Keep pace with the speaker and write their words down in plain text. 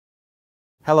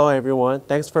Hello everyone,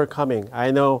 thanks for coming.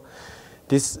 I know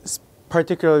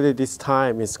particularly this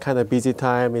time is kind of busy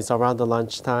time, it's around the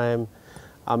lunchtime.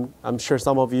 I'm sure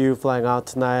some of you flying out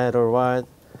tonight or what.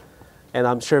 And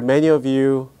I'm sure many of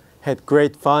you had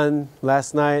great fun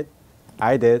last night.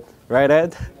 I did, right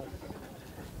Ed?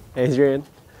 Adrian?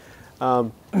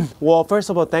 Well, first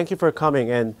of all, thank you for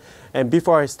coming. And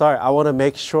before I start, I want to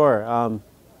make sure,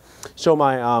 show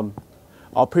my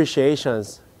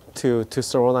appreciations to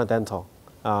Sorona Dental.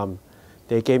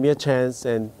 They gave me a chance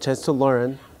to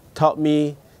learn, taught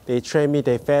me, they trained me,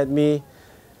 they fed me,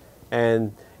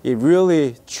 and it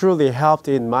really, truly helped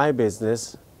in my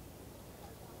business.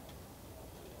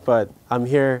 But I'm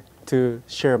here to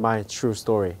share my true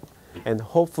story. And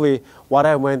hopefully what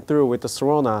I went through with the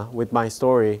Sorona, with my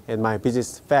story and my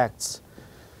business facts,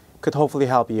 could hopefully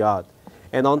help you out.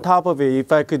 And on top of it,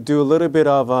 if I could do a little bit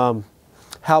of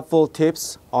helpful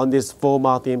tips on these full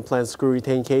mouth implant screw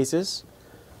retain cases,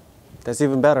 that's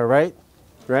even better, right?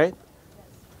 Right?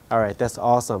 All right, that's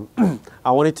awesome.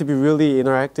 I want it to be really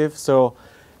interactive, so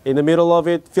in the middle of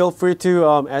it, feel free to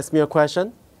ask me a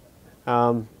question.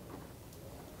 I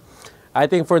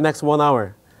think for the next 1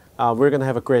 hour, we're gonna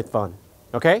have a great fun,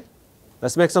 okay?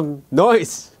 Let's make some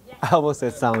noise. Yeah. I almost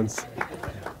said sounds.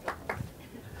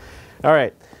 All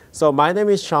right, so my name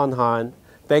is Sean Han.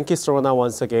 Thank you, Sorona,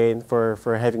 once again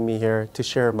for having me here to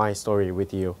share my story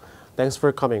with you. Thanks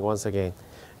for coming once again.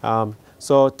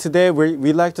 So today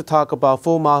we like to talk about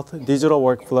full mouth digital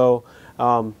workflow.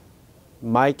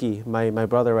 Mikey, my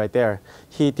brother right there,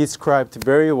 he described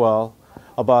very well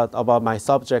about my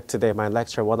subject today, my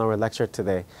lecture, 1 hour lecture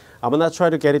today. I'm gonna try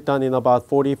to get it done in about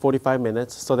 40-45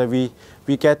 minutes so that we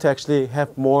get to actually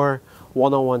have more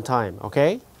one-on-one time,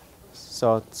 okay?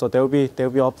 So they'll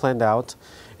be all planned out.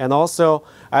 And also,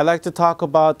 I like to talk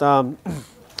about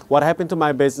what happened to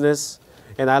my business,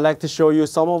 and I like to show you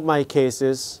some of my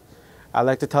cases. I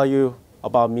like to tell you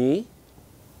about me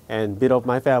and a bit of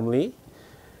my family,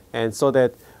 and so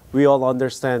that we all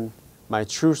understand my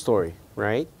true story,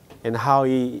 right? And how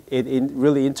it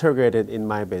really integrated in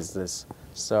my business.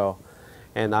 So,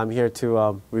 and I'm here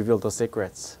to reveal the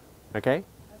secrets, okay?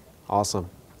 Awesome,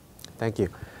 thank you.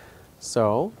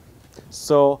 So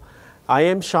I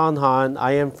am Sean Han.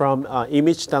 I am from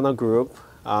Image Dental Group.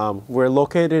 We're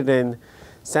located in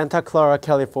Santa Clara,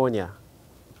 California.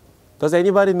 Does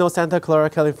anybody know Santa Clara,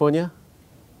 California?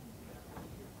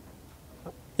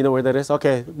 You know where that is?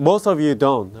 Okay, most of you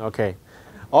don't, okay.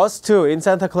 Us too, in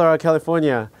Santa Clara,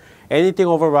 California, anything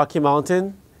over Rocky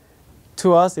Mountain,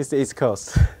 to us, it's the East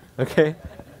Coast, okay?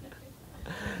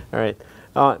 All right,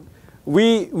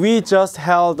 we just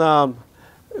held a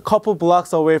couple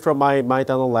blocks away from my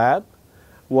dental lab,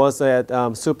 was at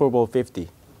Super Bowl 50.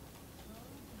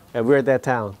 And we're at that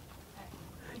town.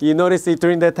 You notice it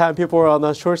during that time people were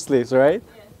on short sleeves, right?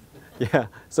 Yes. Yeah,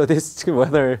 so this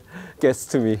weather gets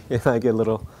to me and I get a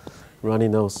little runny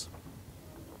nose.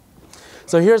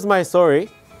 So here's my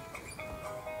story.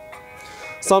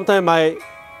 Sometimes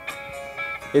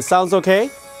it sounds okay.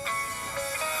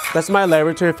 That's my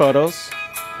laboratory photos.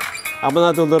 I'm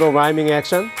gonna do a little rhyming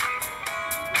action.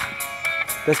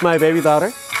 That's my baby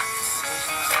daughter.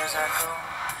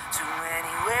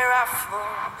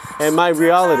 And my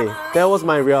reality, that was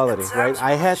my reality, right?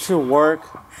 I had to work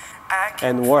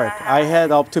and work. I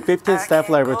had up to 15 staff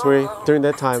laboratory during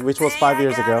that time, which was 5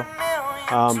 years ago.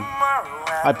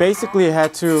 I basically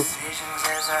had to,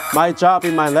 my job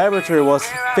in my laboratory was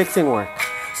fixing work,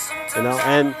 you know,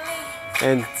 and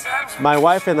my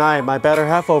wife and I, my better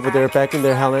half over there back in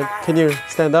there, Helen, can you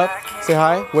stand up, say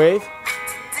hi, wave?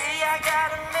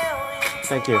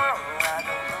 Thank you.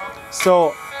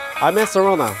 So I'm at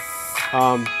Sorona.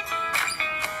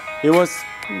 It was,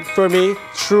 for me,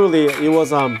 truly, it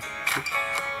was a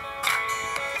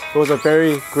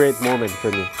very great moment for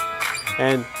me.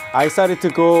 And I started to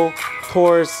go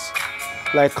towards,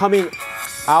 like, coming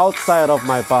outside of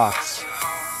my box.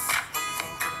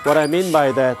 What I mean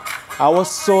by that, I was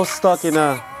so stuck in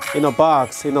a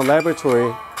box, in a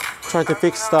laboratory, trying to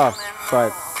fix stuff,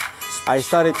 but I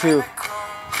started to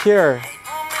hear,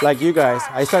 like you guys,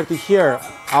 I started to hear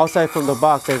outside from the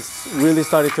box and really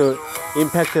started to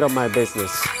impact it on my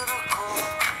business.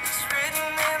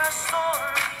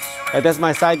 And that's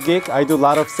my side gig. I do a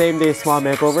lot of same-day smile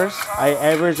makeovers. I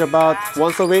average about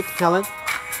once a week, Helen.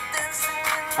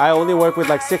 I only work with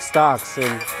like 6 docs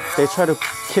and they try to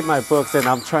keep my books and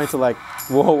I'm trying to like,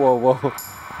 whoa.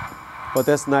 But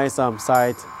that's nice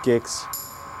side gigs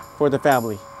for the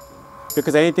family.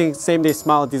 Because anything same-day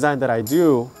smile design that I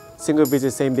do, single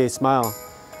visit same-day smile,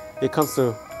 it comes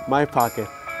to my pocket,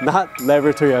 not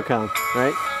laboratory account,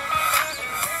 right?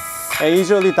 And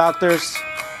usually doctors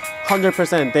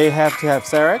 100%, they have to have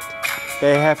CEREC.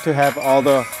 They have to have all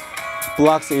the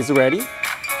blocks is ready.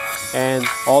 And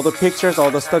all the pictures, all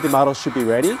the study models should be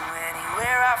ready.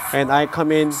 And I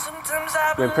come in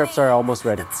when preps are almost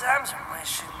ready.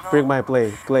 Bring my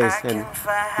glaze and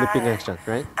flipping action,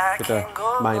 right? With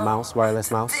my mouse,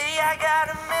 wireless mouse.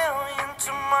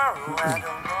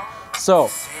 So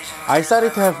I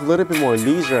started to have a little bit more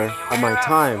leisure on my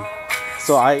time.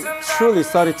 So I truly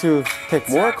started to take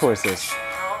more courses.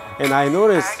 And I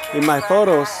noticed in my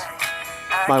photos,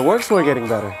 my works were getting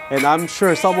better. And I'm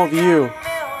sure some of you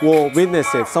will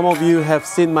witness it. Some of you have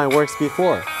seen my works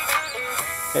before.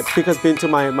 Because been to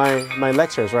my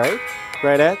lectures, right?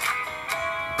 Right, Ed?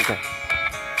 Okay.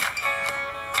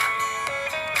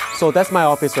 So that's my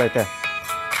office right there.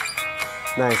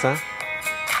 Nice, huh?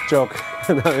 Joke.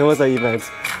 No, it was an event.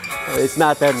 It's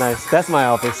not that nice. That's my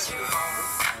office.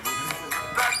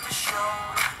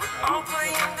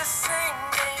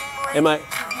 Am I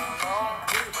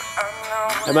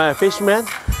a fisherman?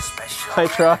 I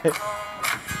try.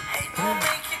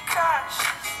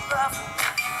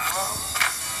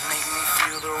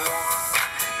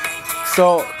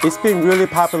 So it's been really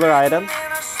popular item.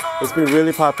 It's been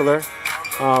really popular.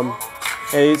 And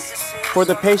it's for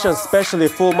the patient, especially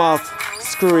full mouth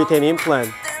screw retain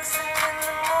implant.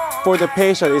 For the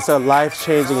patient, it's a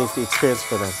life-changing experience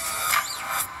for them.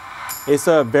 It's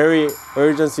a very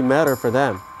urgency matter for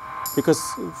them. Because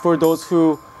for those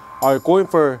who are going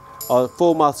for a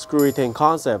full mouth screw retain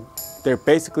concept, they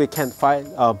basically can't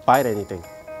bite anything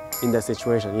in that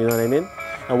situation, you know what I mean?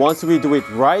 And once we do it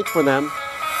right for them,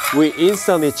 we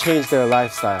instantly change their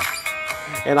lifestyle.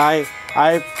 And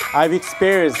I've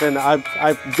experienced and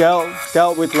I've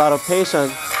dealt with a lot of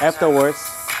patients afterwards,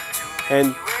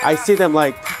 and I see them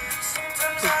like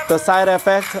the side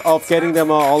effect of getting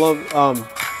them all of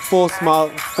full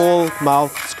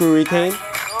mouth screw retain.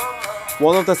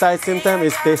 One of the side symptoms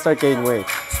is they start gaining weight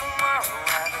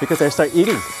because they start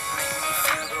eating,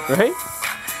 right?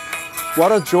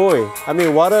 What a joy! I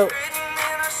mean, what a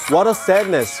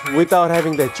sadness without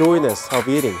having the joyness of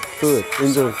eating food,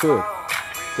 enjoying food,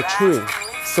 the chewing.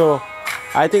 So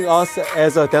I think us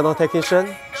as a dental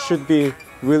technician should be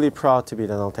really proud to be a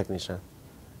dental technician.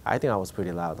 I think I was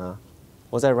pretty loud, huh?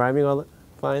 Was that rhyming all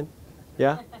fine?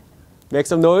 Yeah? Make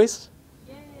some noise?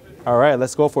 Yay. All right,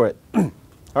 let's go for it.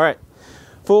 All right,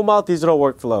 full mouth digital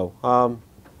workflow.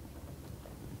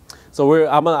 So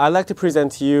I like to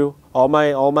present to you all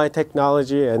my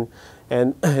technology and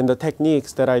the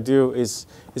techniques that I do is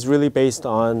really based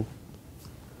on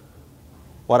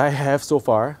what I have so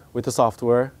far with the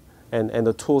software and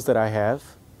the tools that I have.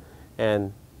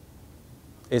 And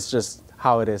it's just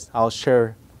how it is. I'll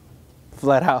share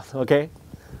flat out, okay?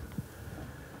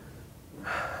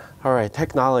 All right,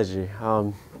 technology.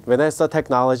 When I saw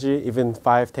technology, even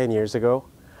 5-10 years ago,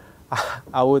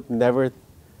 I would never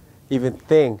even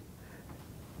think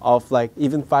of like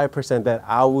even 5% that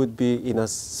I would be in a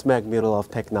smack middle of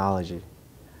technology.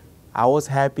 I was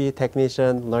happy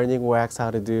technician, learning wax how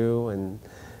to do,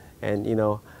 and you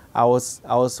know, I was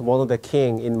one of the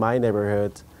king in my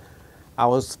neighborhood. I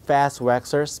was fast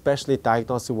waxer, especially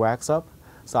diagnostic wax up.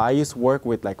 So I used to work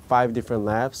with like 5 different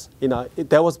labs. You know,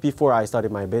 that was before I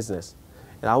started my business.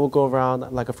 And I would go around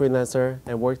like a freelancer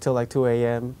and work till like 2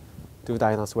 a.m. do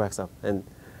diagnostic wax up. And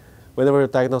whenever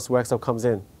diagnostic wax up comes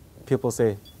in, people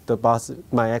say, the boss,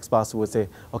 my ex-boss would say,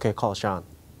 okay, call Sean.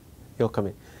 He'll come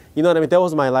in. You know what I mean? That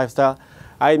was my lifestyle.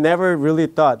 I never really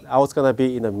thought I was gonna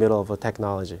be in the middle of a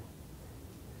technology.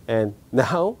 And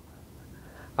now,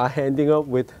 I'm ending up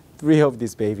with 3 of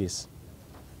these babies.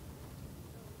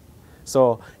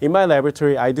 So in my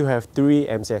laboratory, I do have 3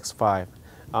 MCX5.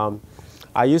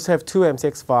 I used to have 2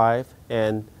 MCX5,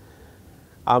 and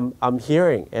I'm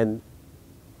hearing, and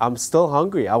I'm still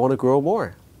hungry. I want to grow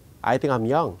more. I think I'm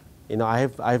young. You know, I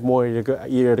have more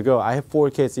year to go. I have 4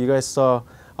 kids. You guys saw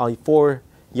 4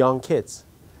 young kids.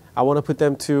 I want to put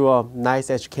them to nice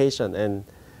education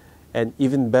and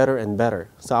even better and better.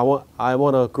 So I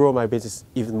want to grow my business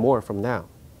even more from now,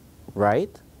 right?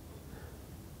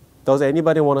 Does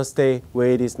anybody want to stay where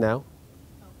it is now?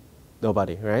 No.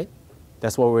 Nobody, right?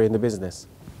 That's why we're in the business.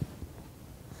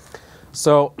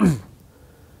 So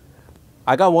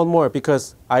I got one more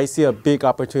because I see a big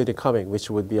opportunity coming, which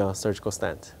would be a surgical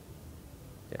stent.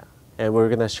 Yeah, and we're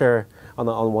gonna share on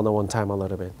one-on-one time a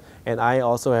little bit. And I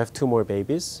also have 2 more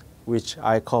babies, which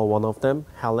I call one of them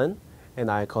Helen, and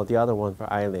I call the other one for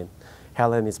Eileen.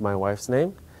 Helen is my wife's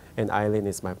name, and Eileen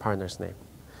is my partner's name.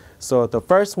 So the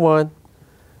first one,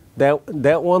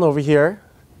 that one over here,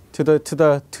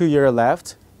 to your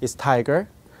left is Tiger.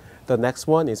 The next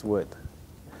one is Wood.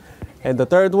 And the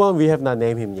third one, we have not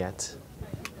named him yet.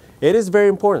 It is very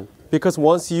important because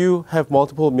once you have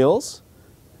multiple mills,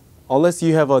 unless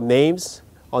you have names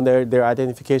on their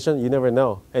identification, you never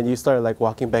know. And you start like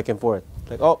walking back and forth.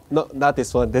 Like, oh, no, not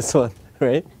this one, this one,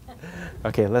 right?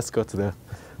 Okay, let's go to the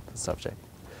subject.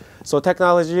 So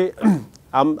technology,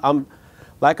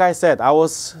 like I said, I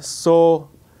was so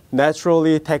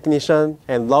naturally technician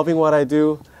and loving what I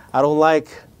do. I don't like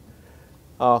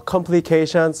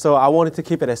complications, so I wanted to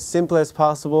keep it as simple as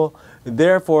possible.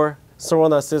 Therefore,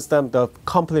 Sorona system, the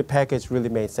complete package really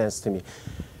made sense to me.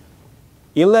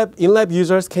 inLab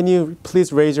users, can you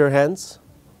please raise your hands?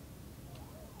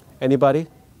 Anybody?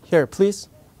 Here, please.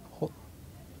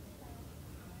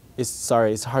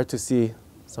 Sorry, it's hard to see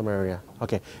some area.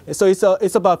 Okay, so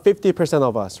it's about 50%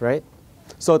 of us, right?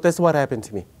 So that's what happened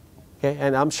to me. Okay,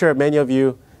 and I'm sure many of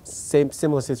you,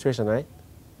 similar situation, right?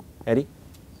 Eddie?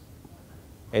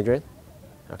 Adrian?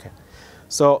 Okay.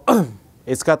 So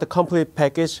it's got the complete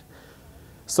package.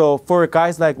 So for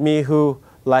guys like me who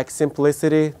like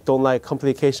simplicity, don't like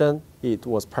complication, it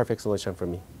was perfect solution for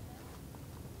me.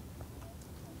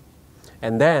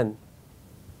 And then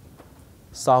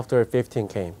software 15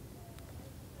 came.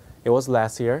 It was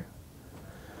last year.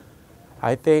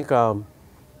 I think one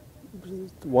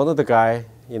of the guy,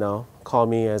 called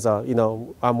me as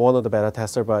I'm one of the beta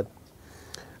tester, but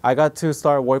I got to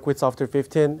start work with software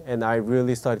 15, and I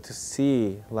really started to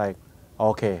see like,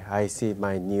 okay, I see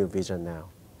my new vision now.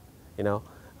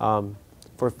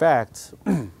 For fact,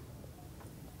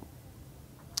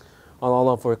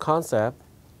 for concept,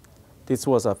 this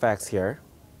was a facts here.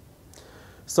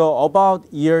 So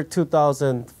about year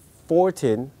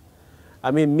 2014,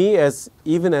 I mean,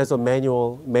 even as a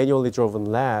manually driven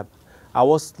lab, I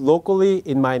was locally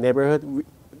in my neighborhood.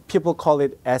 People call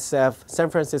it SF, San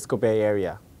Francisco Bay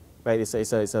Area, right? It's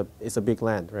a big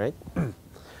land, right?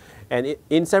 And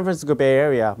in San Francisco Bay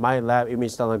Area, my lab,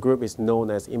 image talent group, is known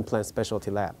as Implant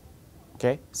Specialty Lab.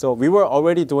 Okay, so we were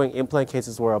already doing implant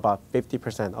cases were about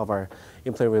 50% of our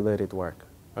implant-related work.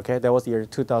 Okay, that was year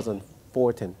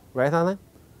 2014, right, Hannah?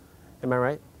 Am I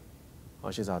right? Oh,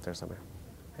 she's out there somewhere.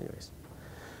 Anyways.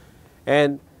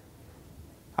 And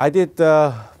I did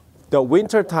the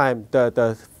winter time,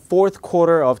 the fourth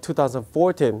quarter of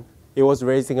 2014, it was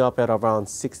raising up at around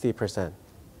 60%.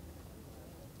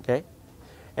 Okay?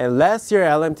 And last year,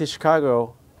 LMT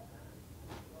Chicago,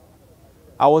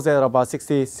 I was at about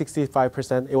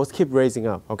 65%. It was keep raising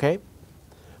up, okay?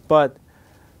 But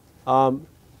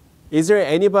is there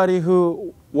anybody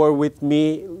who were with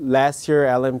me last year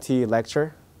LMT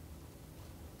lecture?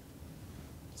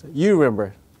 So you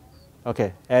remember.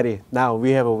 Okay, Eddie, now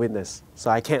we have a witness,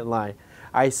 so I can't lie.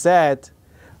 I said,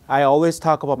 I always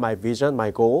talk about my vision,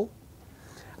 my goal.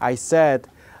 I said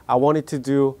I wanted to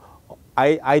do,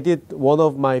 I did one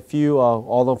of my few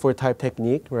all-on-4 type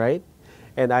technique, right?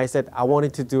 And I said I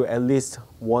wanted to do at least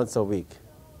once a week.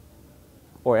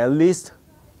 Or at least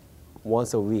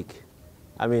once a week.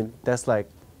 I mean, that's like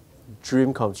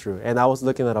dream come true. And I was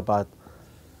looking at about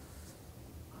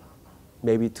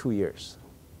maybe 2 years.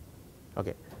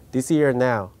 Okay. This year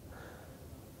now,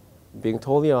 being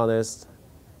totally honest,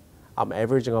 I'm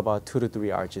averaging about 2 to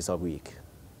 3 arches a week.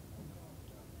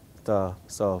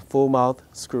 So full mouth,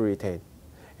 screw retain.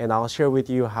 And I'll share with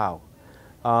you how.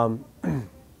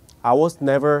 I was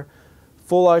never,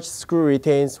 full arch screw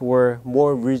retains were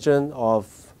more region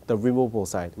of the removable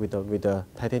side with the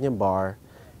titanium bar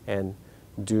and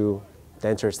do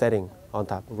denture setting on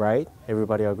top, right?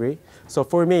 Everybody agree? So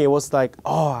for me, it was like,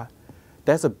 oh,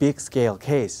 that's a big scale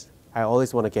case. I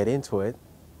always want to get into it,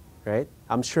 right?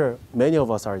 I'm sure many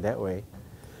of us are that way.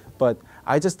 But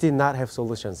I just did not have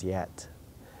solutions yet.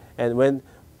 And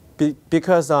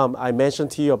because I mentioned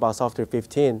to you about Software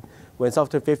 15, when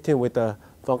Software 15 with the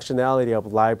functionality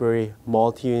of library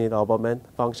multi-unit abutment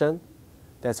function,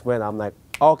 that's when I'm like,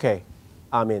 okay,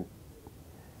 I'm in.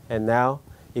 And now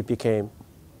it became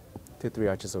 2 to 3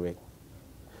 arches a week.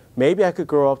 Maybe I could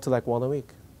grow up to like 1 a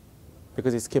week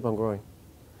because it's keep on growing.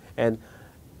 And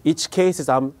each case is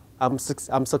I'm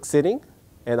succeeding,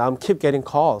 and I'm keep getting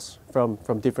calls from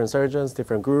different surgeons,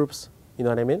 different groups. You know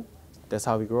what I mean? That's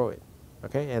how we grow it.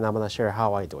 Okay, and I'm gonna share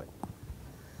how I do it.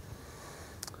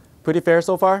 Pretty fair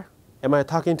so far? Am I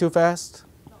talking too fast?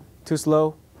 Too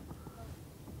slow?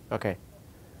 Okay.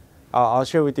 I'll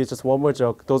share with you just one more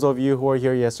joke. Those of you who were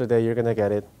here yesterday, you're gonna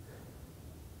get it.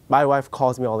 My wife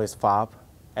calls me always FOB,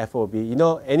 F-O-B. You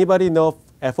know, anybody know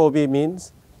FOB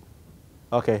means?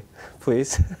 Okay,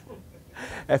 please.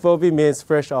 FOB means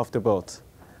fresh off the boat.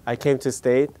 I came to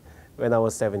state when I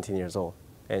was 17 years old.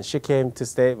 And she came to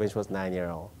state when she was 9 years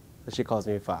old. So she calls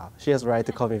me FOB. She has the right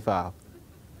to call me FOB.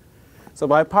 So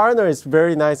my partner is a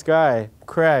very nice guy,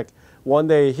 Craig. One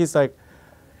day he's like,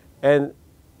 And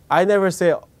I never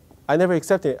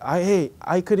accept it. Hey,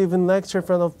 I could even lecture in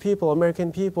front of people,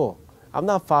 American people. I'm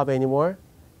not Fab anymore.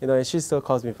 And she still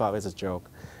calls me Fab as a joke.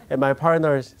 And my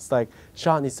partner is like,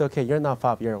 Sean, it's okay. You're not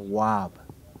Fab. You're WOB.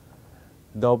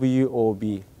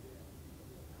 W-O-B.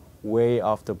 Way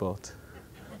off the boat.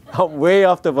 I'm way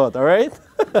off the boat, all right?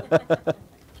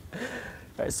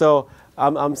 So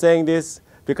I'm saying this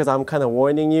because I'm kind of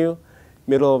warning you.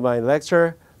 Middle of my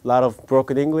lecture, a lot of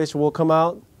broken English will come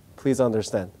out. Please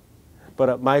understand.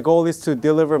 But my goal is to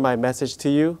deliver my message to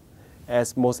you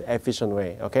as most efficient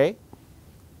way, okay?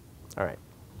 All right.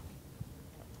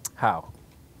 How?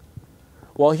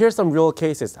 Well, here's some real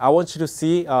cases. I want you to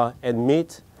see and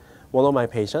meet one of my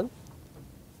patients.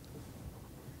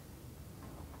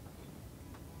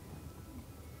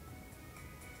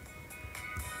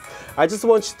 I just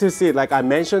want you to see, like I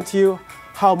mentioned to you,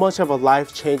 how much of a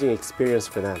life-changing experience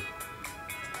for them.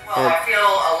 Well, I feel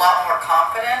a lot more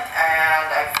confident,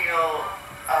 and I feel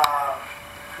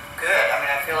good. I mean,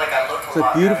 I feel like I look a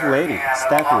lot beautiful better, lady, and I'm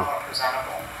a lot more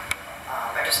presentable.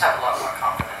 I just have a lot more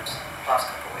confidence the last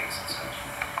couple of weeks and such.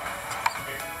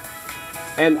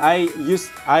 And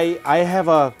I have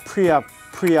a pre-op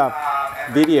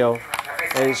video,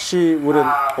 and she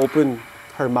wouldn't open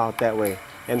her mouth that way,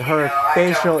 and her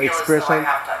facial expression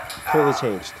totally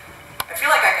changed. I feel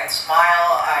like I can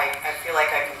smile. I feel like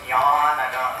I can yawn.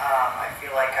 I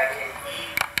feel like I can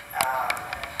eat,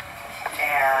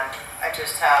 and I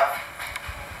just have,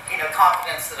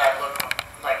 confidence that I look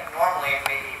like normally and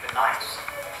maybe even nice.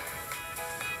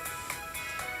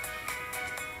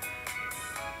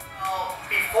 Well,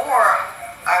 before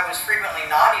I was frequently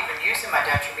not even using my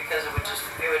denture because it wouldn't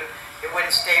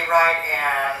stay right,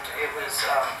 and it was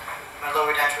my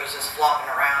lower denture was just flopping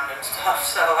around and stuff.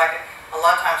 So a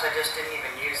lot of times I just didn't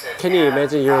even use it. Can you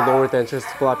imagine your lower denture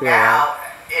flopping around? Now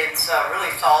it's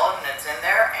really solid and it's in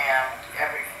there, and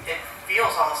it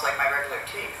feels almost like my regular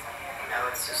teeth.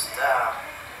 It's just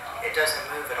it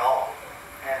doesn't move at all,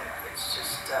 and it's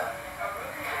just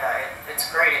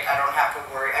it's great. I don't have to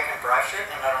worry. I can brush it,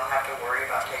 and I don't have to worry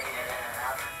about taking it in and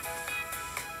out.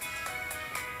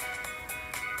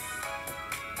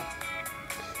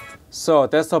 So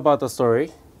that's about the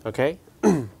story, okay?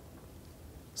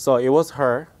 So it was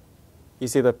her. You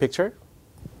see the picture?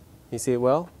 You see it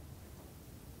well?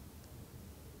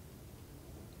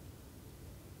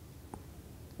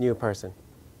 New person.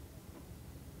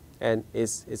 And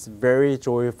it's very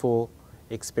joyful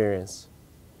experience,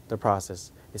 the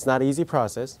process. It's not an easy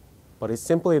process, but it's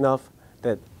simple enough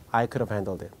that I could have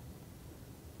handled it,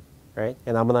 right?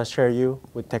 And I'm gonna share you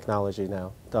with technology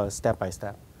now, the step by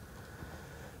step.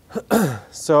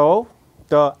 So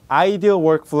the ideal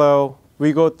workflow,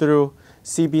 we go through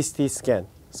CBCT scan.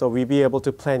 So we be able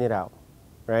to plan it out,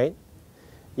 right?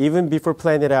 Even before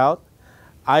plan it out,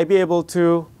 I be able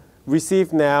to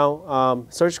receive now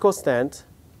surgical stent,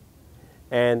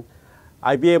 and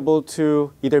I be able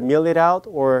to either mill it out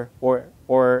or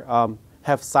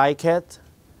have SciCat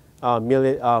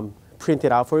print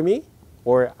it out for me,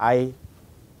 or I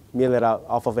mill it out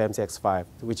off of MCX5,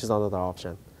 which is another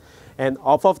option. And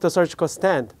off of the surgical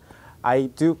stent, I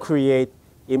do create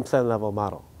implant level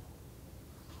model.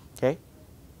 Okay?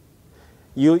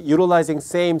 Utilizing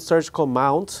same surgical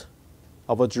mount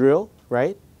of a drill,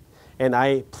 right? And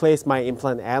I place my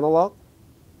implant analog,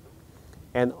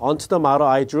 and onto the model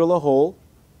I drill a hole,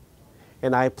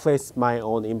 and I place my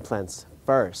own implants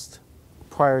first,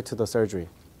 prior to the surgery,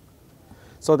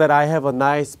 so that I have a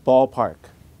nice ballpark.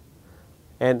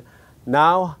 And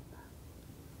now,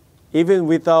 even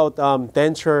without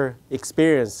denture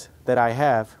experience that I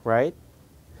have, right,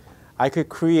 I could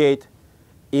create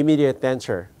immediate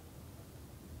denture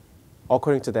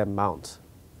according to that mount.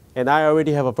 And I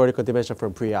already have a vertical dimension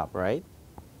from pre-op, right?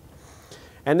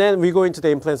 And then we go into the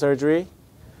implant surgery.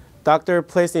 Doctor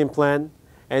place the implant,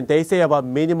 and they say about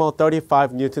minimal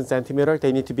 35 Newton centimeter.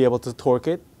 They need to be able to torque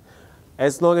it.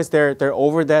 As long as they're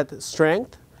over that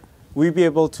strength, we'll be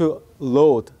able to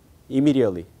load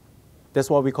immediately. That's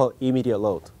what we call immediate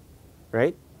load,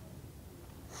 right?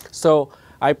 So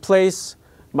I place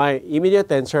my immediate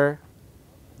denture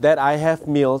that I have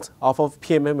milled off of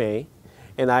PMMA,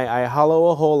 and I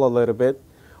hollow a hole a little bit.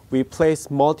 We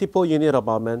place multiple unit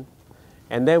abutment,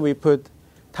 and then we put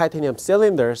titanium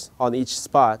cylinders on each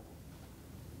spot,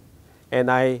 and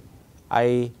I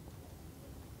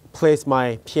place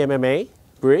my PMMA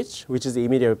bridge, which is the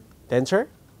immediate denture,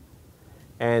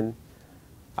 and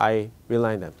I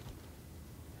reline them.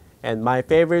 And my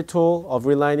favorite tool of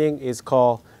relining is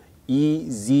called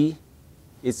EZ.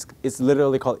 It's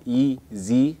literally called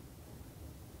EZ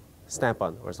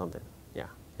Snap-on or something. Yeah,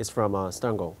 it's from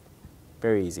Stern Gold.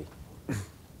 Very easy.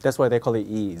 That's why they call it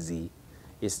easy.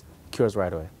 It cures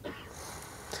right away.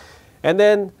 And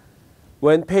then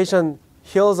when patient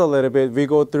heals a little bit, we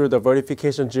go through the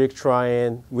verification jig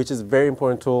try-in, which is a very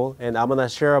important tool. And I'm going to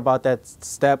share about that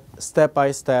step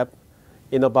by step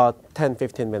in about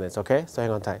 10-15 minutes, okay? So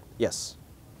hang on tight. Yes?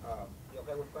 You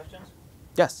okay with questions?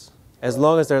 Yes, as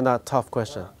long as they're not tough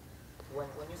questions. When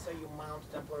you say you mount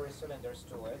temporary cylinders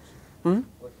to it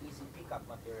with easy pickup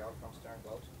material from stern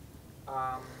boat,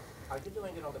 are you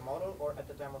doing it on the model or at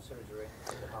the time of surgery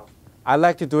in the mouth? I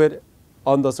like to do it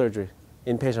on the surgery,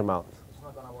 in patient mouth. It's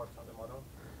not going to work on the model?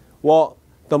 Well,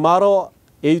 the model,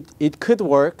 it could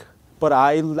work, but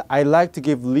I like to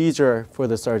give leisure for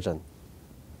the surgeon.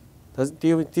 Do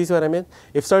you see what I mean?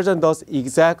 If surgeon does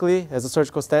exactly as a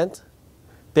surgical stent,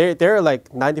 they're like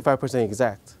 95%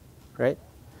 exact, right?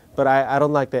 But I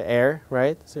don't like the air,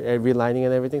 right? So air relining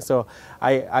and everything. So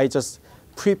I just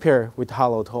prepare with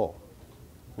hollowed hole.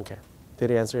 Okay.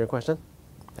 Did it answer your question?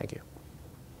 Thank you.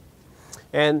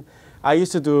 And I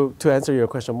used to answer your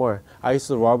question more, I used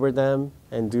to rubber them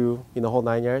and do whole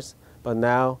 9 yards. But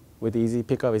now with easy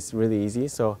pickup, it's really easy.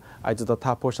 So I do the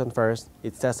top portion first.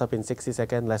 It sets up in 60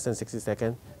 seconds, less than 60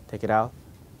 seconds. Take it out,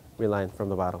 reline from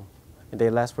the bottom. And they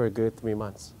last for a good 3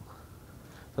 months.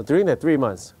 So during that 3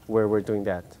 months, we're doing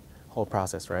that whole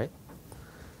process, right?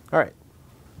 All right.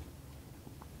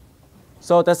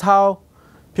 So that's how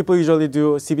people usually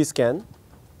do CB scan.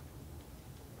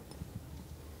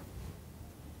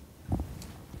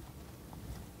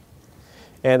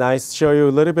 And I show you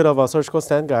a little bit of a surgical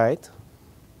stent guide.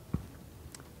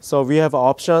 So we have an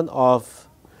option of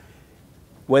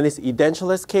when it's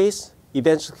edentulous case,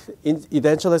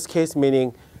 edentulous case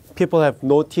meaning people have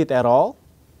no teeth at all,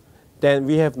 then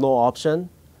we have no option,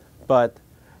 but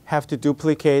have to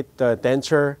duplicate the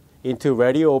denture into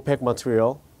radio opaque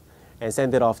material and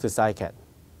send it off to SciCat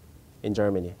in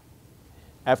Germany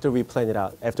after we plan it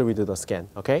out, after we do the scan,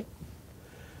 okay?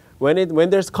 When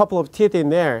there's a couple of teeth in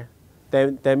there,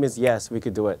 then that means yes, we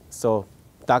could do it. So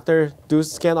doctor do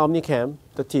scan OmniCam,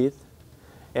 the teeth,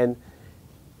 and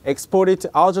export it.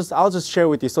 I'll just share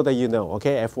with you so that you know,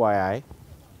 okay, FYI.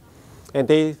 And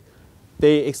they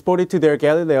export it to their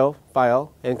Galileo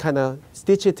file and kind of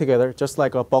stitch it together, just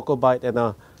like a buccal bite and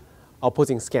a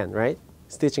opposing scan, right?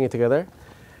 Stitching it together.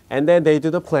 And then they do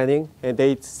the planning and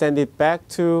they send it back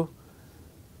to,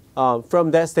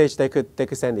 from that stage, they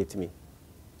could send it to me.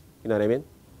 You know what I mean?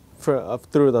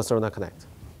 Through the Sorona Connect.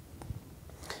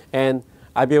 And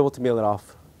I'd be able to mill it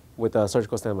off with a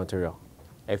surgical stent material,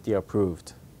 FDA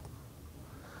approved.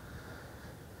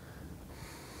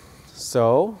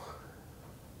 So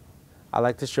I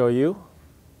like to show you.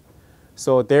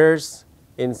 So there's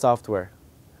in software.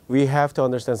 We have to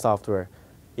understand software.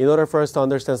 In order for us to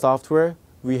understand software,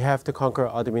 we have to conquer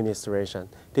administration.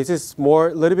 This is a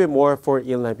little bit more for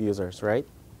inLab users, right?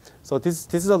 So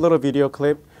this is a little video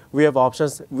clip. We have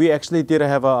options. We actually did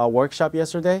have a workshop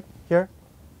yesterday here.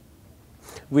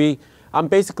 I'm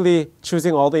basically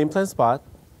choosing all the implant spot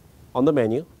on the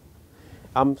menu.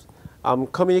 I'm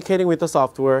communicating with the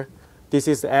software. This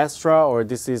is Astra, or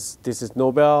this is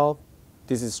Nobel,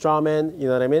 this is Straumann, you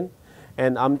know what I mean?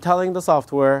 And I'm telling the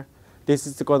software, this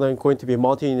is going to be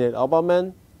multi-unit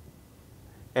abutment,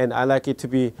 and I like it to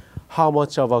be how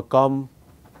much of a gum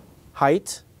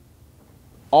height.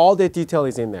 All the detail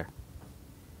is in there.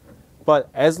 But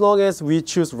as long as we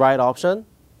choose right option,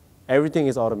 everything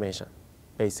is automation,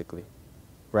 basically,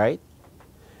 right?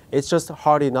 It's just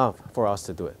hard enough for us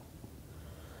to do it.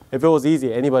 If it was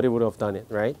easy, anybody would have done it,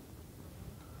 right?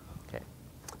 Okay.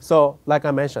 So like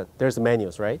I mentioned, there's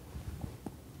menus, right?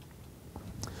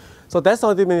 So that's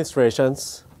all the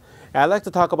administrations. I'd like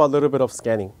to talk about a little bit of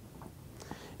scanning.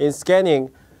 In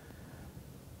scanning,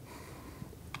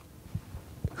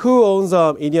 who owns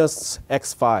INEOS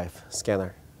X5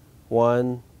 scanner?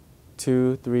 1,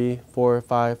 2, 3, 4,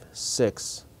 5,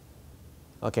 6.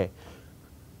 Okay.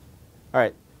 All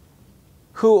right.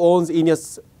 Who owns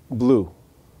INEOS Blue?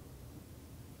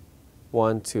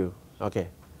 1, 2. Okay.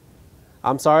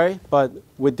 I'm sorry, but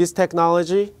with this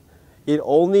technology, it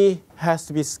only has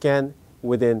to be scanned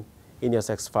within INEOS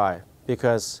X5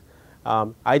 because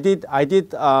I did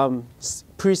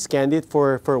pre-scanned it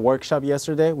for a workshop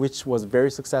yesterday, which was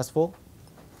very successful.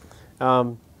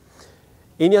 INEOS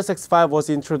X5 was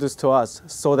introduced to us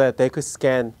so that they could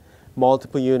scan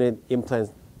multiple unit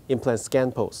implant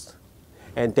scan posts.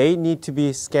 And they need to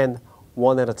be scanned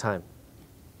one at a time.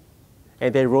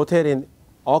 And they rotate in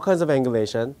all kinds of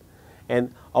angulation.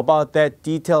 And about that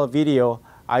detailed video,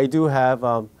 I do have,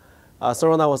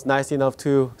 Sorona was nice enough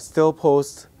to still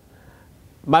post.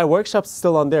 My workshop's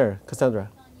still on there, Cassandra.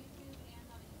 On YouTube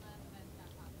and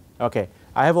on inLab. Okay,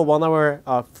 I have a 1 hour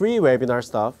free webinar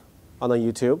stuff on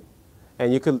YouTube,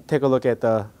 and you could take a look at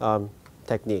the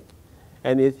technique.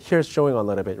 And here's showing a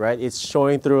little bit, right? It's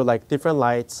showing through like different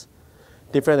lights,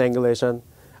 different angulation.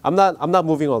 I'm not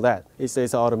moving all that. It's an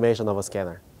automation of a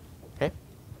scanner. Okay.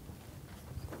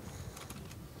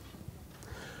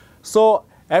 So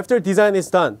after design is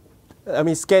done, I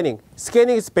mean scanning.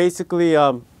 Scanning is basically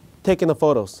taking the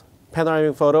photos,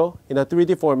 panoramic photo in a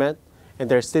 3D format,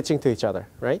 and they're stitching to each other,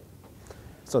 right?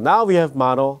 So now we have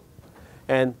model,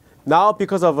 and now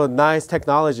because of a nice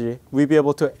technology, we'll be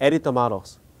able to edit the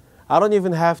models. I don't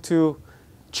even have to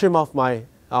trim off my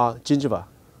gingiva.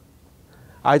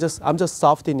 I'm just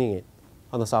softening it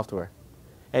on the software,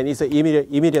 and it's an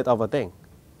immediate of a thing.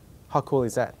 How cool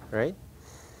is that, right?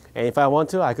 And if I want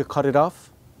to, I could cut it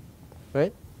off,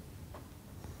 right?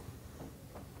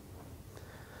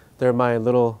 There, my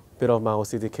little bit of my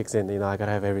OCD kicks in. You know, I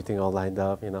gotta have everything all lined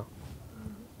up. You know.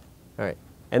 All right,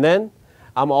 and then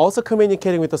I'm also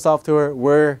communicating with the software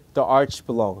where the arch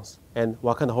belongs and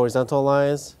what kind of horizontal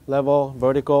lines, level,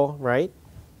 vertical, right?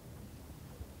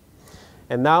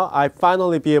 And now I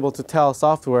finally be able to tell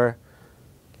software,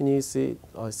 can you see?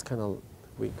 Oh, it's kind of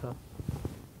weak, huh?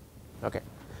 Okay.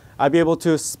 I'll be able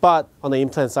to spot on the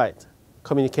implant site,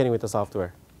 communicating with the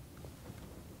software.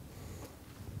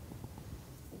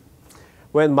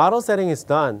 When model setting is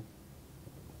done,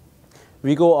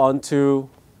 we go on to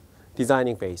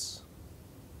designing phase.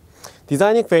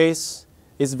 Designing phase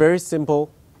is very simple.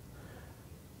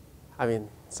 I mean,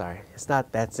 sorry, it's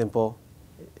not that simple.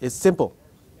 It's simple.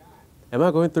 Am I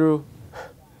going through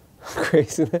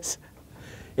craziness?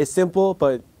 It's simple,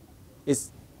 but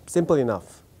it's simple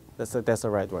enough. That's the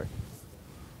right word.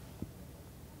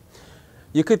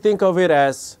 You could think of it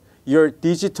as you're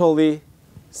digitally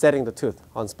setting the tooth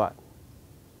on spot.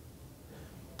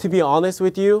 To be honest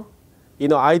with you, you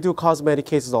know, I do cosmetic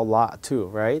cases a lot too,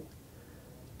 right?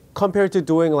 Compared to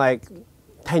doing like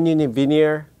 10-unit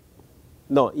veneer,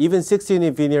 no, even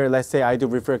 6-unit veneer, let's say I do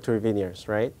refractory veneers,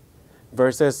 right?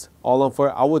 Versus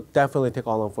all-on-4, I would definitely take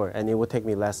all-on-4, and it would take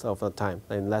me less of a time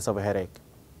and less of a headache.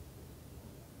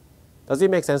 Does it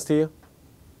make sense to you?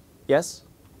 Yes?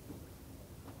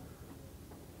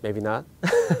 Maybe not.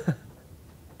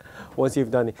 Once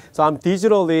you've done it. So I'm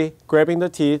digitally grabbing the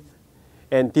teeth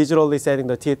and digitally setting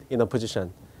the teeth in a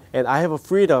position. And I have a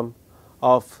freedom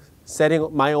of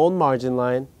setting my own margin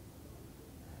line,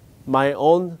 my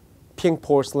own pink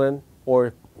porcelain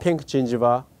or pink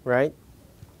gingiva, right?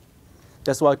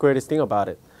 That's what the greatest thing about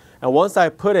it. And once I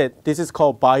put it, this is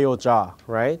called bio-jaw,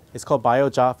 right? It's called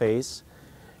bio-jaw phase.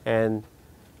 And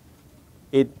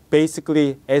it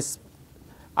basically is,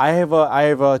 I have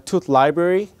a tooth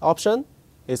library option.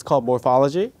 It's called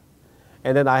morphology.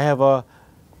 And then I have a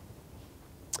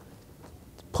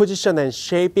position and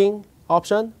shaping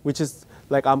option, which is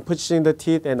like I'm positioning the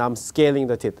teeth and I'm scaling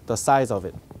the teeth, the size of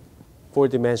it,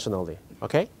 4-dimensionally,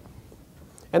 okay?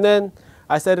 And then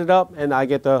I set it up and I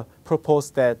get the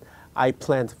proposed that I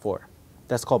planned for.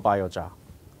 That's called bio-jaw.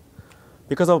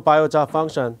 Because of bio-jaw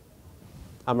function,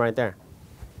 I'm right there.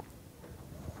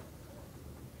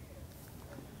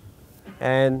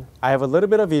 And I have a little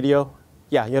bit of video.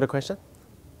 Yeah, you had a question?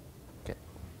 Okay,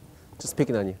 just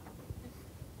picking on you.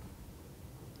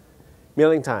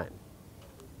 Milling time.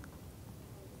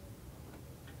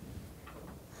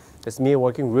 It's me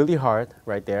working really hard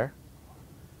right there,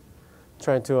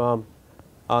 trying to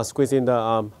squeeze in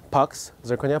the pucks,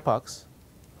 zirconia pucks,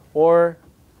 or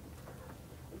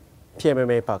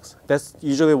PMMA pucks. That's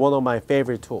usually one of my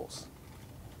favorite tools.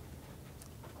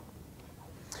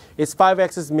 It's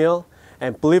 5-axis mill,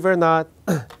 and believe it or not,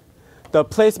 the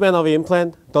placement of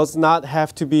implant does not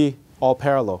have to be all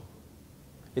parallel.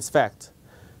 It's fact.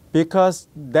 Because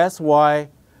that's why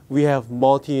we have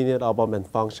multi-unit abutment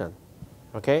function.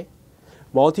 Okay?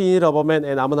 Multi-unit abutment,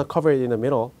 and I'm going to cover it in the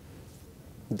middle,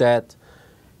 that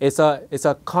it's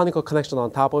a conical connection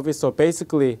on top of it. So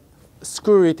basically,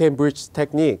 screw retain bridge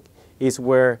technique is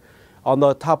where on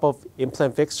the top of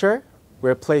implant fixture,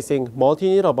 we're placing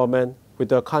multi-unit abutment with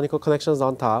the conical connections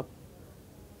on top.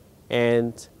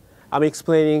 And I'm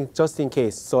explaining just in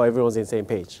case so everyone's on the same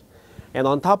page. And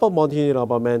on top of multi-unit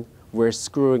abutment, we're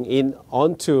screwing in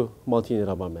onto multi-unit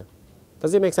abutment.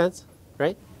 Does it make sense?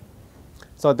 Right?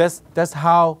 So that's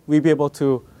how we be able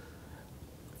to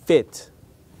fit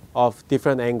of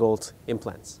different angled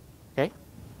implants. Okay?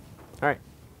 All right.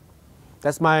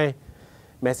 That's my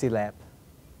messy lab.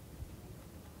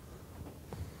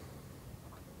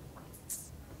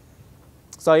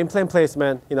 So implant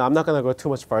placement, you know, I'm not going to go too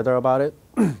much further about it.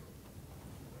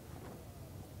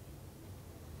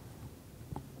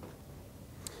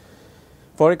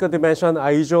 Vertical dimension,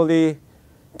 I usually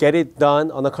get it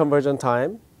done on a conversion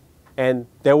time, and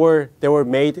they were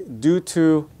made due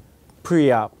to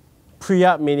pre-op.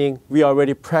 Pre-op meaning we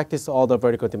already practiced all the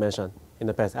vertical dimension in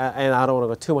the past, and I don't want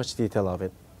to go too much detail of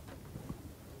it.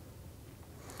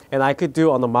 And I could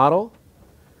do on the model.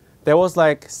 That was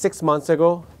like 6 months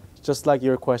ago, just like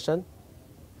your question.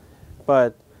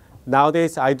 But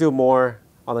nowadays I do more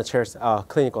on the chair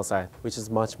clinical side, which is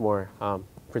much more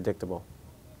predictable.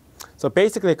 So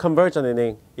basically,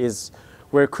 convergent is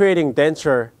we're creating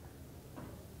denture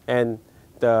and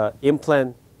the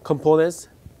implant components.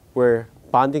 We're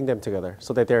bonding them together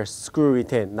so that they're screw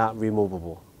retained, not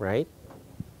removable, right?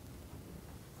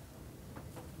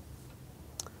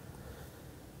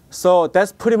 So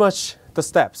that's pretty much the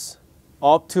steps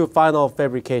up to final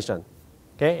fabrication.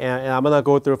 Okay, and I'm gonna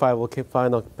go through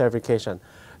final fabrication.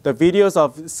 The videos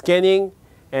of scanning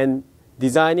and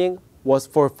designing was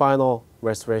for final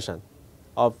restoration.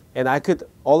 And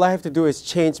all I have to do is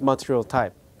change material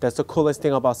type. That's the coolest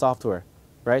thing about software,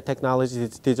 right? Technology,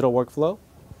 digital workflow.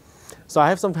 So I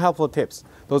have some helpful tips.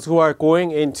 Those who are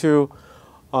going into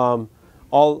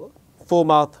all full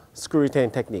mouth screw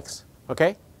retain techniques,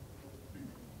 okay?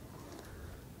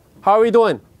 How are we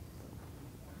doing?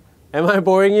 Am I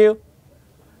boring you?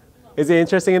 Is it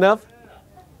interesting enough?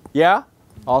 Yeah?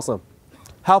 Awesome.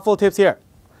 Helpful tips here.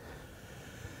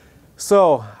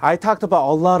 So I talked about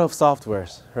a lot of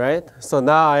softwares, right? So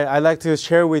now I like to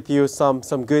share with you some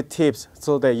good tips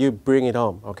so that you bring it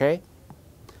home, okay?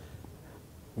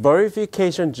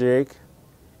 Verification jig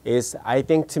is, I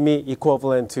think, to me,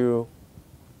 equivalent to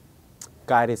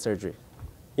guided surgery.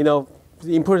 You know,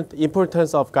 the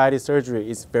importance of guided surgery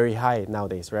is very high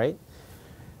nowadays, right?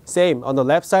 Same, on the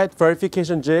left side,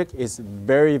 verification jig is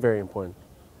very, very important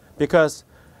because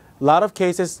a lot of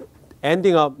cases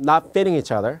ending up not fitting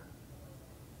each other,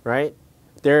 right?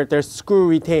 They're screw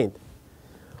retained.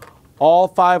 All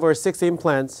 5 or 6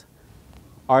 implants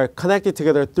are connected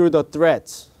together through the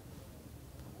threads.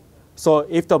 So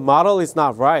if the model is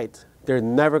not right, they're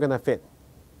never gonna fit,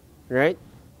 right?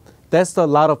 That's a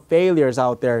lot of failures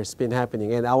out there has been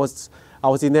happening. And I was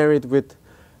inherited with,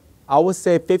 I would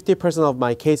say 50% of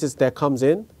my cases that comes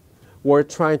in were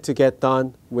trying to get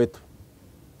done with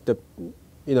the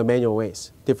manual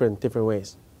ways, different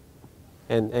ways.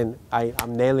 And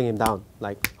I'm nailing it down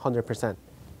like 100%.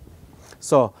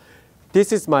 So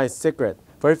this is my secret.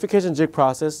 Verification jig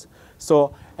process.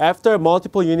 So after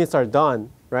multiple units are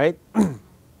done, right?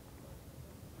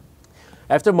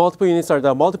 After multiple units are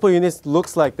done, multiple units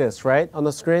looks like this, right? On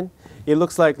the screen, it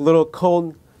looks like little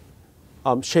cone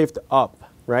shaped up,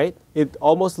 right? It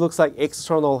almost looks like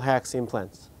external hex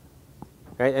implants,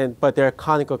 right? But they're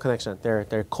conical connection.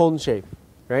 They're cone shape,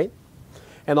 right?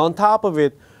 And on top of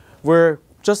it, we're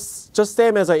just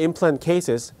same as our implant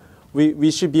cases.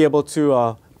 We should be able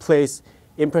to place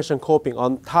impression coping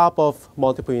on top of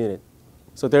multiple unit.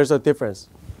 So there's a difference.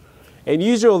 And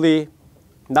usually,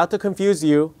 not to confuse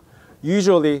you,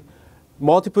 usually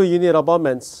multiple unit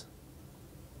abutments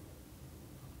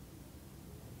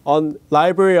on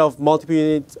library of multiple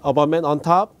unit abutment on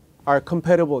top are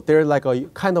compatible. They're like a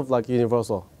kind of like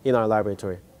universal in our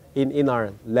laboratory, in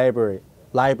our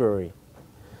library.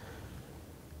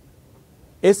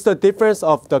 It's the difference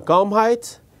of the gum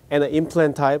height and the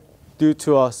implant type due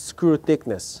to a screw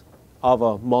thickness of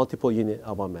a multiple unit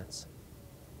abutments.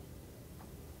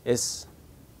 It's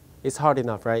hard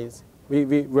enough, right?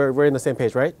 We're in the same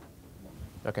page, right?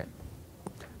 Okay.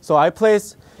 So I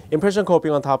place impression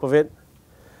coping on top of it,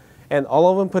 and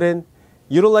all of them put in,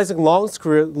 utilizing long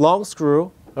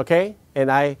screw, okay?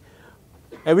 And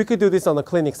we could do this on the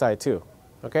clinic side too,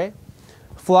 okay?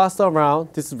 Floss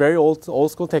around. This is very old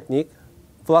school technique.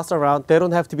 Floss around. They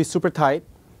don't have to be super tight.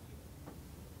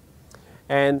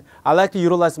 And I like to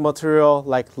utilize material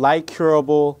like light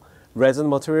curable resin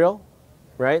material,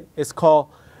 right? It's called,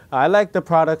 I like the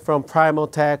product from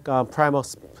Primaltech Primal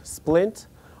Splint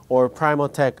or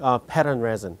Primaltech pattern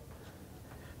resin.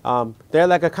 They're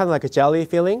like kind of like a jelly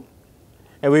feeling,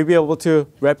 and we'll be able to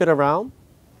wrap it around.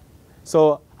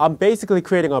 So I'm basically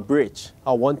creating a bridge,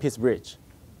 a one-piece bridge.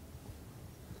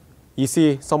 You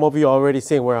see, some of you are already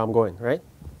seeing where I'm going, right?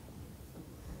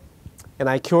 And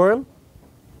I cure them.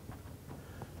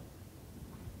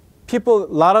 A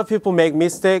lot of people make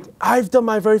mistake. I've done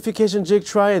my verification jig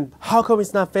try, and how come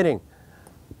it's not fitting?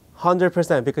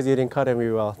 100% because you didn't cut and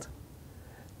re-weld.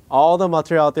 All the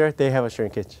material out there, they have a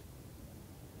shrinkage.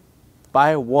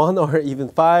 By 1 or even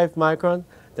 5 micron,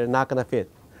 they're not gonna fit.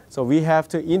 So we have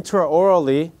to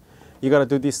intraorally, you gotta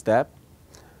do this step.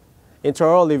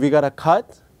 Intraorally, we gotta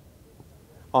cut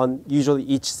on usually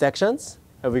each sections,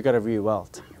 and we gotta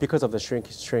re-weld because of the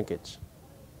shrinkage.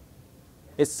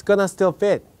 It's gonna still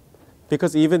fit.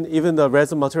 because even the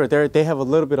resin material, they have a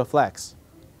little bit of flex.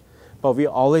 But we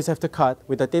always have to cut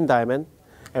with a thin diamond,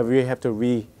 and we have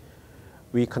to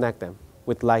reconnect them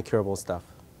with light curable stuff.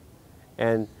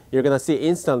 And you're gonna see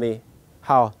instantly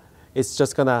how screws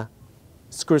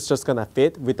just gonna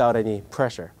fit without any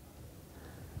pressure.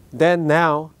 Then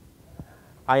now,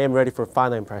 I am ready for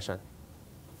final impression.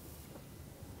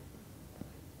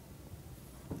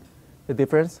 The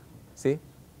difference, see?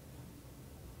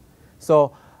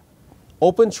 So,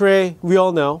 open tray, we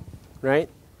all know, right?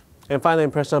 And final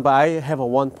impression, but I have a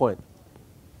 1 point.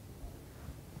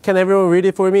 Can everyone read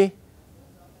it for me?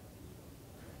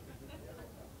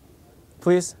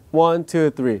 Please, 1, 2,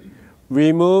 3.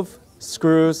 Remove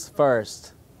screws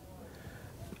first.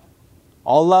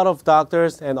 A lot of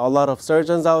doctors and a lot of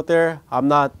surgeons out there, I'm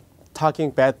not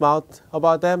talking bad mouth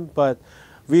about them, but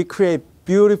we create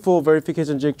beautiful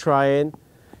verification jig try-in,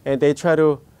 and they try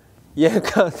to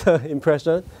yank out the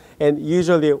impression, and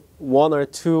usually 1 or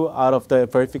 2 out of the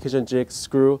verification jig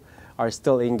screw are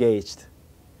still engaged.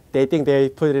 They think they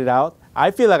put it out.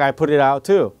 I feel like I put it out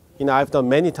too. I've done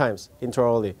many times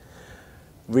intraorally.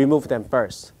 Remove them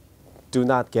first. Do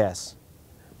not guess.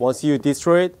 Once you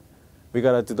destroy it, we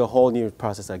gotta do the whole new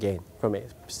process again from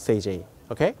stage A,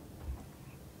 okay?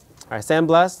 All right,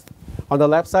 sandblast. On the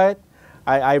left side,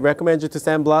 I recommend you to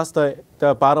sandblast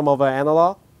the bottom of an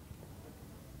analog.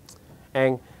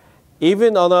 And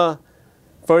even on a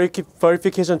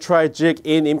verification try jig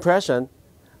in impression,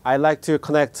 I like to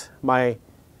connect my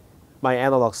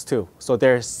analogs too, so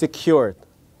they're secured.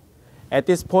 At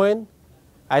this point,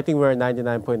 I think we're at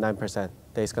 99.9%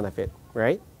 that it's gonna fit,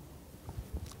 right?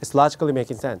 It's logically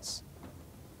making sense.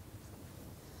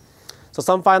 So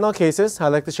some final cases I'd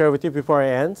like to share with you before I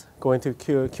end, going to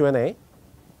Q&A.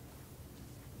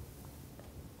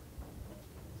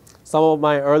 Some of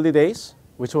my early days,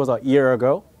 which was a year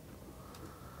ago.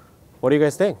 What do you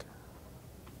guys think?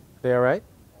 They all right?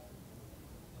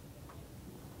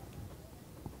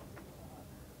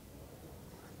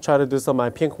 Try to do some of my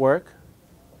pink work.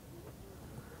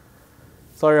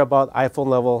 Sorry about iPhone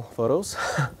level photos.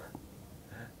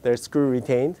 They're screw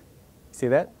retained. See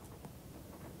that?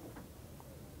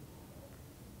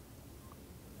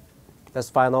 That's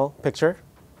final picture.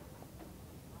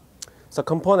 So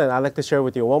component I'd like to share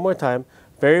with you one more time.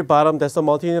 Very bottom, that's the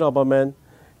multi-unit abutment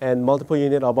and multiple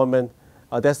unit abutment.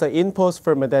 That's the in-post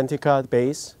for Medentica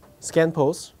base, scan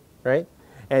post, right?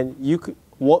 And you could,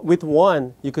 with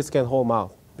one, you could scan whole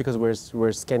mouth because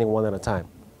we're scanning one at a time.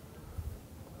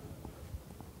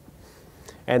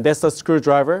 And that's the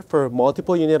screwdriver for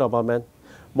multiple unit abutment.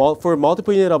 For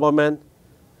multiple unit abutment,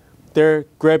 they're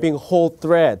grabbing whole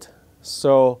thread.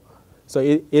 So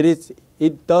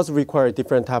it does require a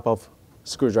different type of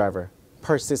screwdriver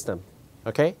per system,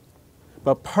 okay?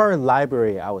 But per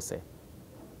library, I would say,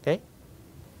 okay?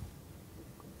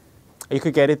 You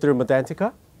could get it through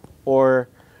Medentica or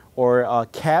a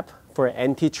CAP for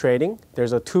anti-trading.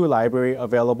 There's a 2 library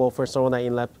available for Sorona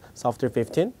inLab Software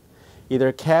 15.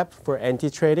 Either CAP for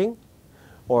anti-trading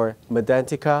or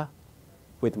Medentica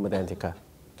with Medentica,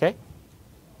 okay?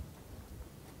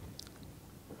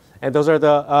 And those are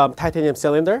the titanium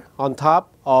cylinder on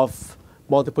top of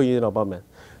multiple unit abutment.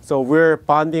 So we're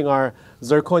bonding our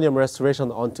zirconium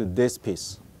restoration onto this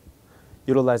piece,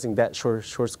 utilizing that short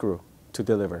screw to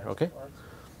deliver, okay?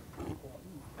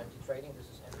 Anti-trading, this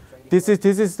is anti-trading.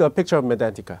 This is the picture of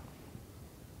Medentica.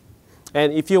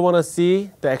 And if you want to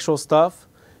see the actual stuff,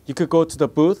 you could go to the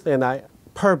booth, and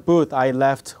per booth I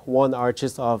left 1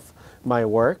 arches of my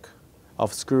work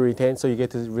of screw retain, so you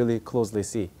get to really closely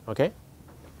see, okay?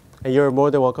 And you're more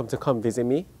than welcome to come visit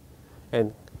me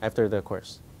and after the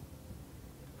course.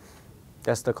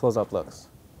 That's the close-up looks.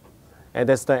 And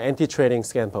that's the anti-trading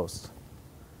scan post.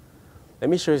 Let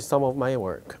me show you some of my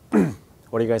work.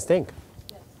 What do you guys think?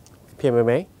 Yes.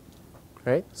 PMMA,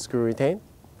 right? Screw retain.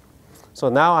 So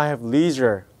now I have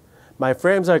leisure. My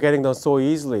frames are getting done so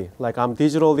easily. Like I'm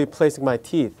digitally placing my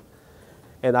teeth.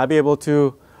 And I'll be able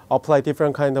to apply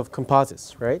different kind of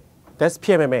composites, right? That's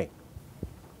PMMA.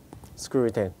 Screw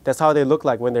retain. That's how they look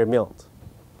like when they're milled.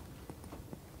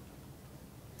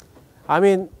 I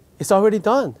mean, it's already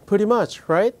done, pretty much,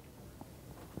 right?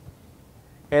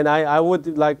 And I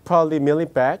would like probably mill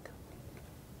it back.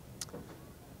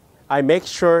 I make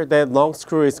sure that long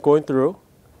screw is going through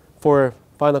for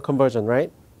final conversion,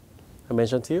 right? I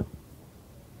mentioned to you.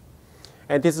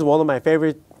 And this is one of my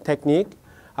favorite technique.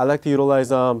 I like to utilize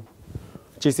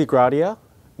GC Gradia,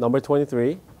 number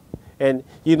 23. And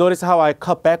you notice how I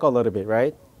cut back a little bit,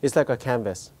 right? It's like a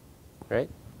canvas, right?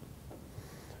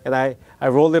 And I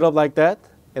roll it up like that,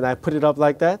 and I put it up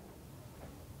like that,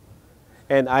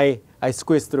 and I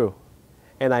squeeze through.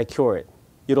 and I cure it,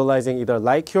 utilizing either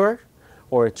light cure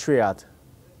or triad.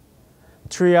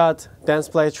 Triad,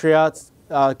 densplay triad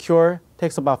cure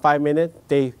takes about 5 minutes.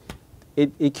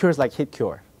 It cures like heat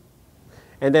cure.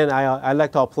 And then I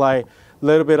like to apply a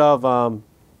little bit of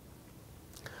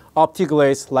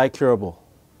OptiGlaze light curable.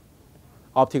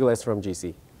 OptiGlaze from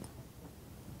GC.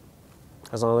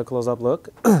 That's another close-up look.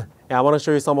 And I want to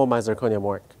show you some of my zirconium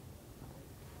work.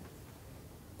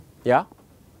 Yeah?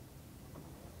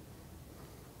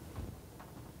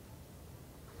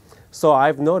 So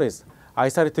I've noticed I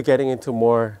started to getting into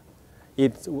more,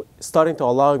 it's starting to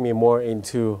allow me more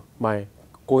into my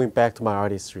going back to my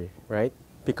artistry, right?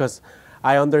 Because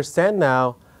I understand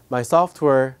now my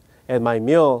software and my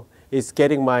mill is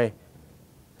getting my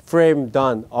frame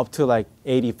done up to like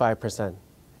 85%.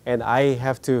 And I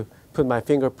have to put my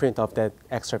fingerprint of that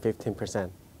extra 15%,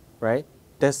 right?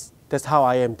 That's how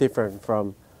I am different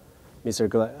from Mr.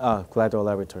 Gladwell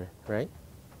Laboratory, right?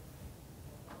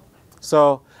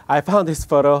 So I found this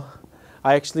photo.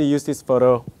 I actually used this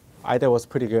photo. I thought it was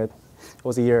pretty good. It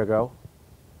was a year ago.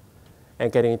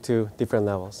 And getting into different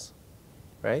levels,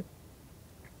 right?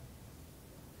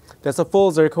 That's a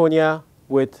full zirconia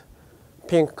with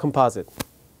pink composite.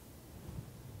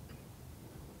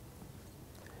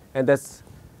 And that's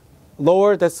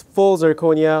lower, that's full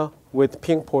zirconia with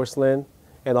pink porcelain,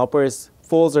 and upper is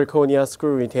full zirconia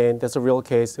screw retain. That's a real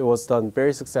case. It was done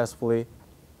very successfully.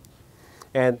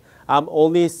 And I'm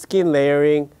only skin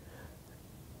layering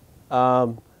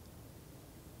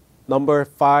number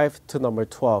 5 to number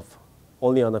 12,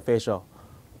 only on the facial,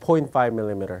 0.5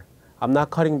 millimeter. I'm not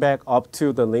cutting back up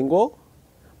to the lingual,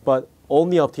 but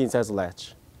only up to incisal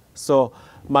latch. So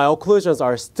my occlusions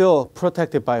are still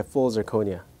protected by full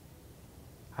zirconia.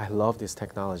 I love this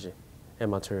technology and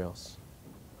materials.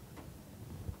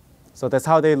 So that's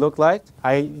how they look like.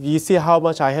 You see how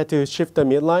much I had to shift the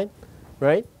midline,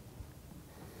 right?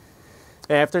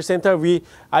 And after center,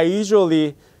 I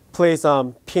usually place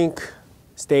pink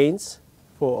stains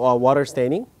for water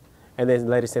staining, and then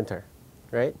let it center,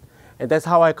 right? And that's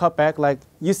how I cut back. Like,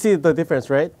 you see the difference,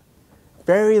 right?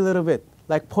 Very little bit,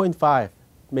 like 0.5,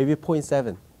 maybe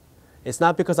 0.7. It's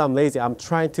not because I'm lazy. I'm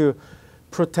trying to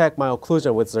protect my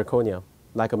occlusion with zirconium,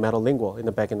 like a metal lingual in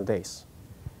the back in the days.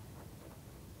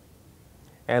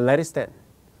 And let it stand.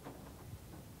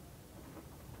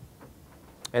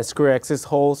 And screw axis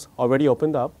holes already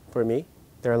opened up for me.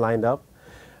 They're lined up.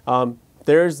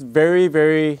 There's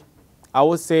very, I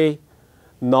would say,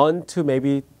 none to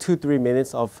maybe 2-3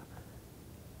 minutes of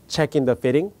checking the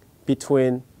fitting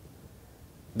between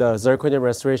the zirconium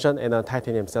restoration and a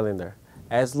titanium cylinder,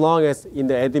 as long as in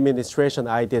the administration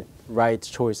I did right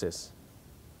choices.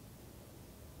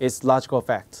 It's logical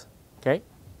fact, okay?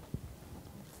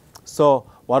 So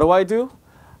what do?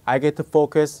 I get to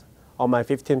focus on my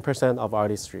 15% of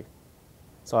artistry.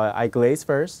 So I glaze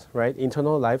first, right?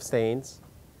 Internal live stains.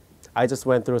 I just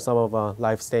went through some of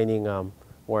live staining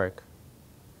work.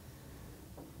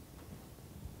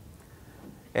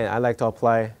 And I like to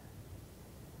apply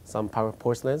some power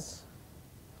porcelains.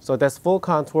 So that's full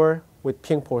contour with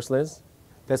pink porcelains.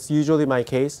 That's usually my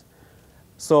case.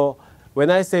 So when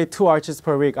I say 2 arches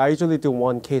per week, I usually do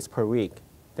 1 case per week.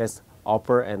 That's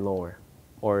upper and lower,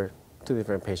 or 2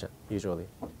 different patients usually.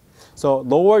 So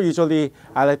lower, usually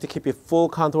I like to keep it full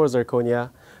contour zirconia,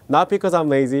 not because I'm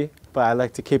lazy, but I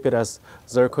like to keep it as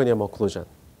zirconium occlusion.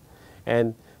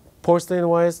 And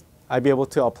porcelain-wise, I'd be able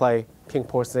to apply pink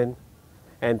porcelain,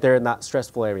 and they're not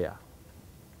stressful area.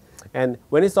 And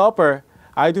when it's upper,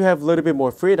 I do have a little bit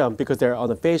more freedom because they're on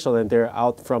the facial and they're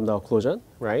out from the occlusion,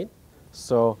 right?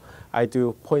 So I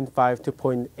do 0.5 to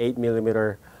 0.8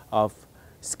 millimeter of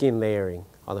skin layering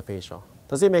on the facial.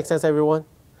 Does it make sense, everyone?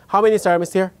 How many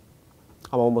ceramists here?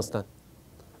 I'm almost done.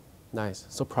 Nice.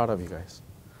 So proud of you guys.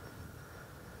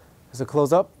 As a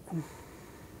close-up,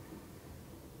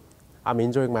 I'm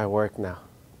enjoying my work now,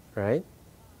 right?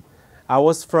 I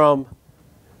was from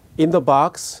in the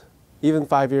box even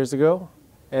 5 years ago,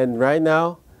 and right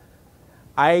now,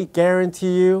 I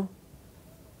guarantee you,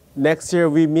 next year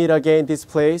we meet again in this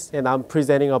place, and I'm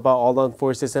presenting about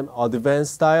all-on-4 system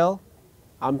advanced style.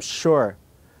 I'm sure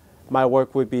my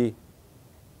work would be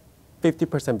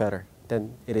 50% better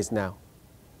than it is now.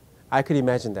 I could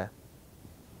imagine that.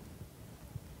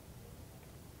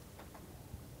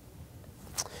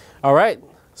 All right,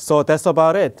 so that's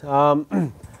about it.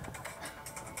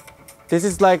 This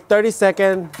is like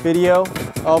 30-second video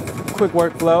of quick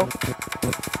workflow.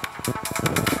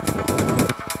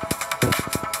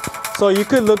 So you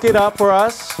could look it up for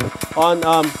us on,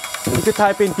 you could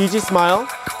type in DG Smile,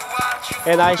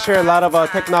 and I share a lot of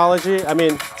technology,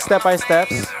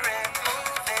 step-by-steps.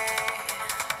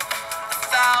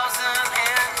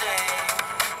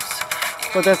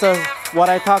 So that's what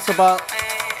I talked about,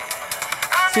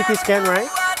 CT scan, right?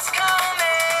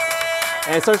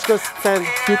 And surgical stent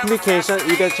duplication,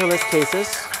 edentulous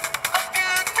cases.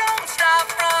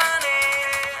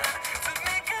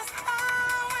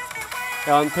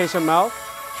 On patient mouth,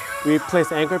 we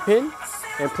place anchor pin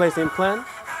and place implant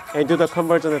and do the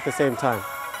conversion at the same time.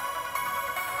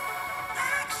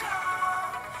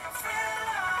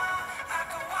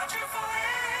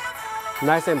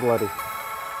 Nice and bloody.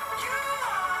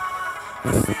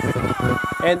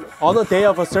 And on the day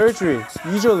of a surgery,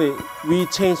 usually we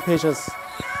change patients.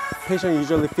 Patients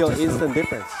usually feel instant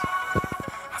difference.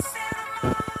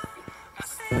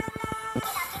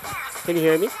 Can you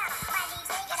hear me?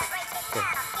 Okay.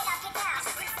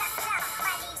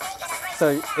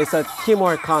 So it's a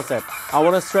teamwork concept. I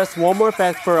want to stress one more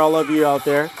fact for all of you out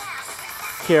there.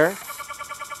 Here.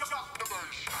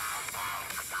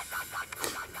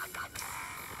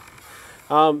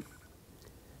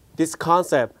 This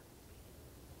concept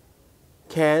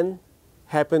can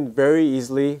happen very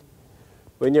easily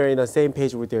when you're in the same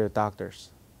page with your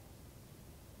doctors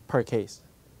per case.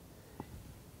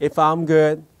 If I'm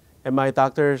good and my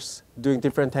doctor's doing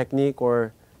different technique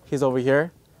or he's over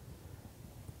here,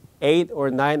 8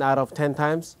 or 9 out of 10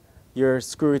 times, your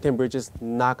screw retained bridge is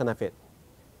not gonna fit.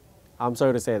 I'm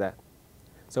sorry to say that.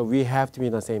 So we have to be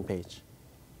on the same page,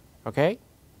 okay?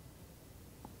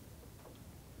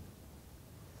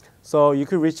 So you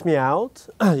could reach me out.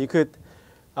 You could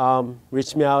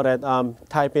reach me out at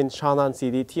type in Shanan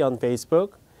CDT on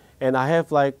Facebook, and I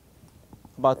have like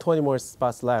about 20 more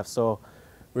spots left. So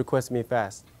request me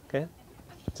fast, okay?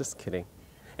 Just kidding.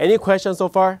 Any questions so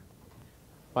far?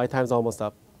 My time's almost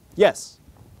up. Yes.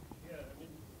 Yeah, I mean,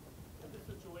 in this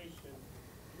situation,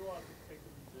 you are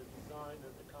taking the design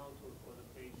and the contour for the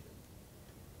patient.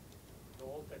 The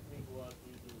whole technique was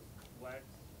we do wax,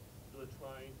 do a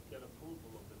trying to get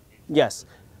approval of the patient. Yes.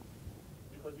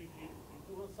 Because you're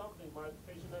doing something, my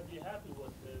patient might be happy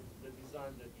with the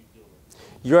design that you do.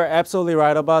 You're absolutely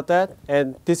right about that.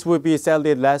 And this would be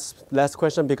sadly last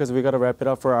question because we got to wrap it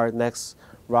up for our next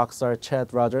rock star,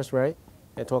 Chad Rogers, right?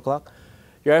 At 2 o'clock.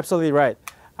 You're absolutely right.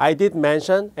 I did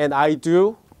mention, and I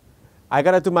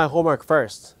got to do my homework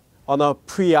first on a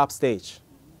pre-op stage.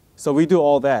 So we do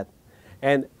all that.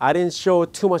 And I didn't show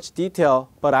too much detail,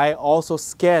 but I also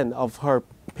scan of her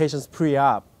patient's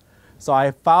pre-op. So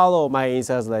I follow my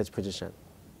incised ledge position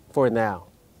for now.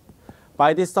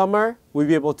 By this summer, we'll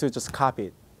be able to just copy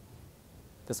it.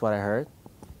 That's what I heard.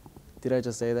 Did I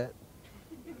just say that?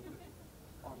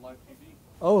 On live TV.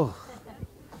 Oh.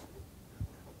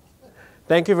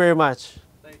 Thank you very much.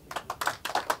 Thank you.